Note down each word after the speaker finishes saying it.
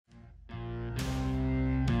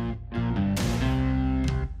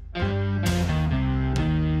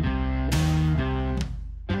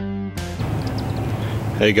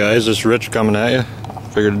Hey guys, this is Rich coming at you.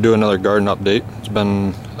 Figured to do another garden update. It's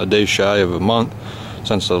been a day shy of a month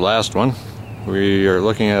since the last one. We are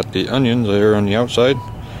looking at the onions there on the outside.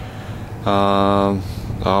 All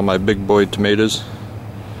my big boy tomatoes.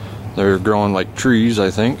 They're growing like trees,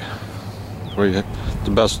 I think. The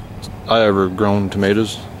best I ever grown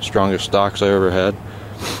tomatoes. Strongest stalks I ever had.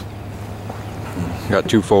 Got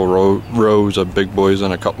two full rows of big boys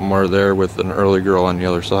and a couple more there with an early girl on the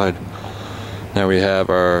other side. Now we have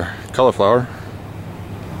our cauliflower,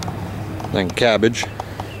 then cabbage,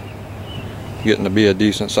 getting to be a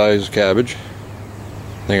decent sized cabbage.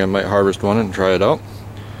 I think I might harvest one and try it out.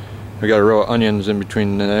 We got a row of onions in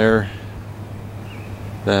between there.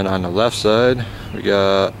 Then on the left side we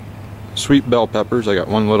got sweet bell peppers. I got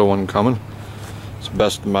one little one coming. It's the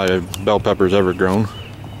best my bell peppers ever grown.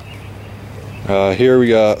 Here we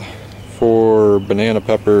got 4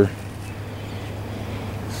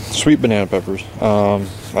 sweet banana peppers.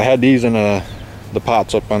 I had these in the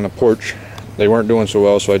pots up on the porch. They weren't doing so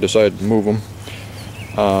well, so I decided to move them.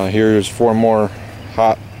 Here's 4 more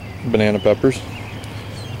hot banana peppers.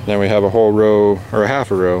 Then we have a whole row, or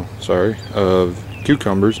half a row, sorry, of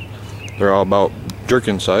cucumbers. They're all about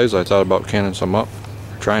jerkin size. I thought about canning some up,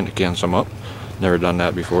 trying to can some up. Never done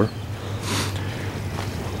that before.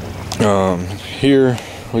 Here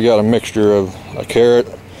we got a mixture of a carrot,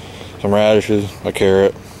 some radishes, a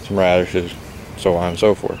carrot, some radishes, so on and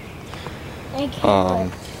so forth.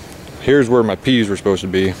 Here's where my peas were supposed to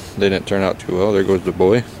be. They didn't turn out too well. There goes the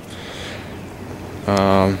boy.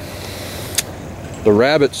 The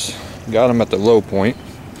rabbits got them at the low point,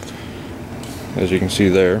 as you can see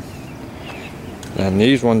there. And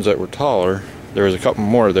these ones that were taller, there was a couple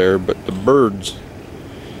more there, but the birds,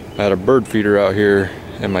 I had a bird feeder out here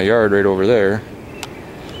in my yard right over there.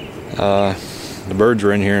 The birds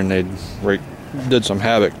were in here and they did some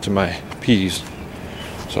havoc to my peas,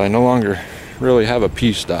 so I no longer really have a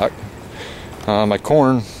pea stock. My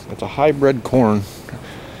corn, it's a hybrid corn.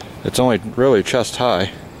 It's only really chest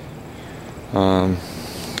high.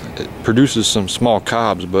 It produces some small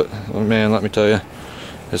cobs, but man, let me tell you,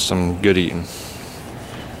 it's some good eating.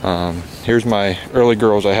 Here's my early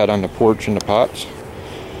girls I had on the porch in the pots.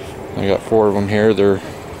 I got 4 of them here. They're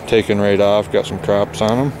taken right off, got some crops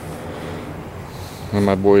on them. And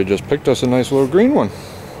my boy just picked us a nice little green one.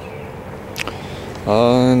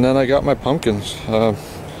 And then I got my pumpkins.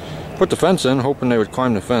 Put the fence in, hoping they would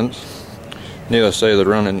climb the fence. Needless to say, they're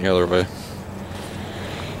running the other way.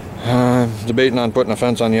 Debating on putting a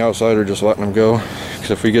fence on the outside or just letting them go.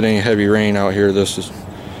 Because if we get any heavy rain out here, this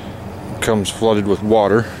comes flooded with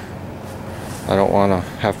water. I don't want to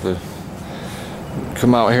have to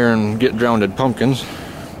come out here and get drowned pumpkins.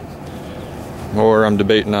 Or I'm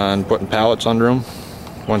debating on putting pallets under them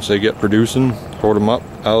once they get producing, hold them up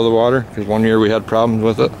out of the water, because one year we had problems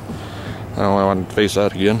with it. I don't want to face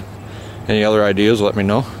that again. Any other ideas, let me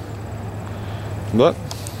know. But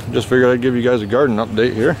just figured I'd give you guys a garden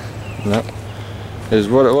update here, and that is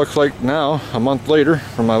what it looks like now, a month later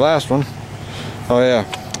from my last one. Oh yeah,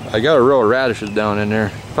 I got a row of radishes down in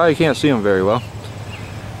there. Probably can't see them very well.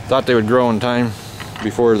 Thought they would grow in time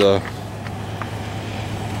before the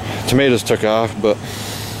tomatoes took off, but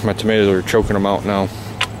my tomatoes are choking them out now.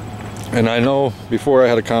 And I know before I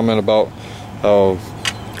had a comment about how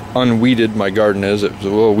unweeded my garden is. It was a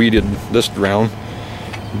little weeded this round,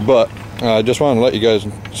 but I just wanted to let you guys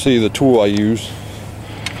see the tool I use.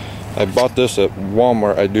 I bought this at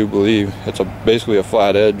Walmart, I do believe. It's basically a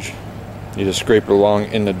flat edge. You just scrape it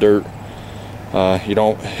along in the dirt. You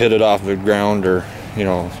don't hit it off the ground or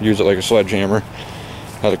use it like a sledgehammer.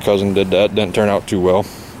 I had a cousin did that, didn't turn out too well.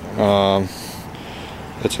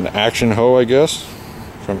 It's an action hoe, I guess,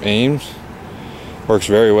 from Ames. Works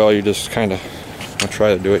very well. You just kind of, I'll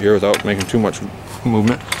try to do it here without making too much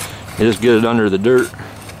movement. You just get it under the dirt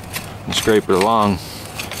and scrape it along.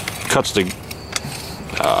 Cuts the,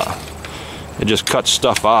 it just cuts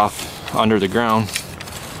stuff off under the ground.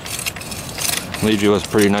 Leaves you with a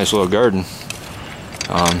pretty nice little garden.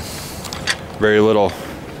 Very little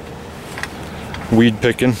weed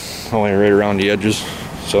picking, only right around the edges.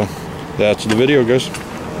 So that's the video, guys.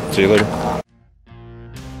 See you later.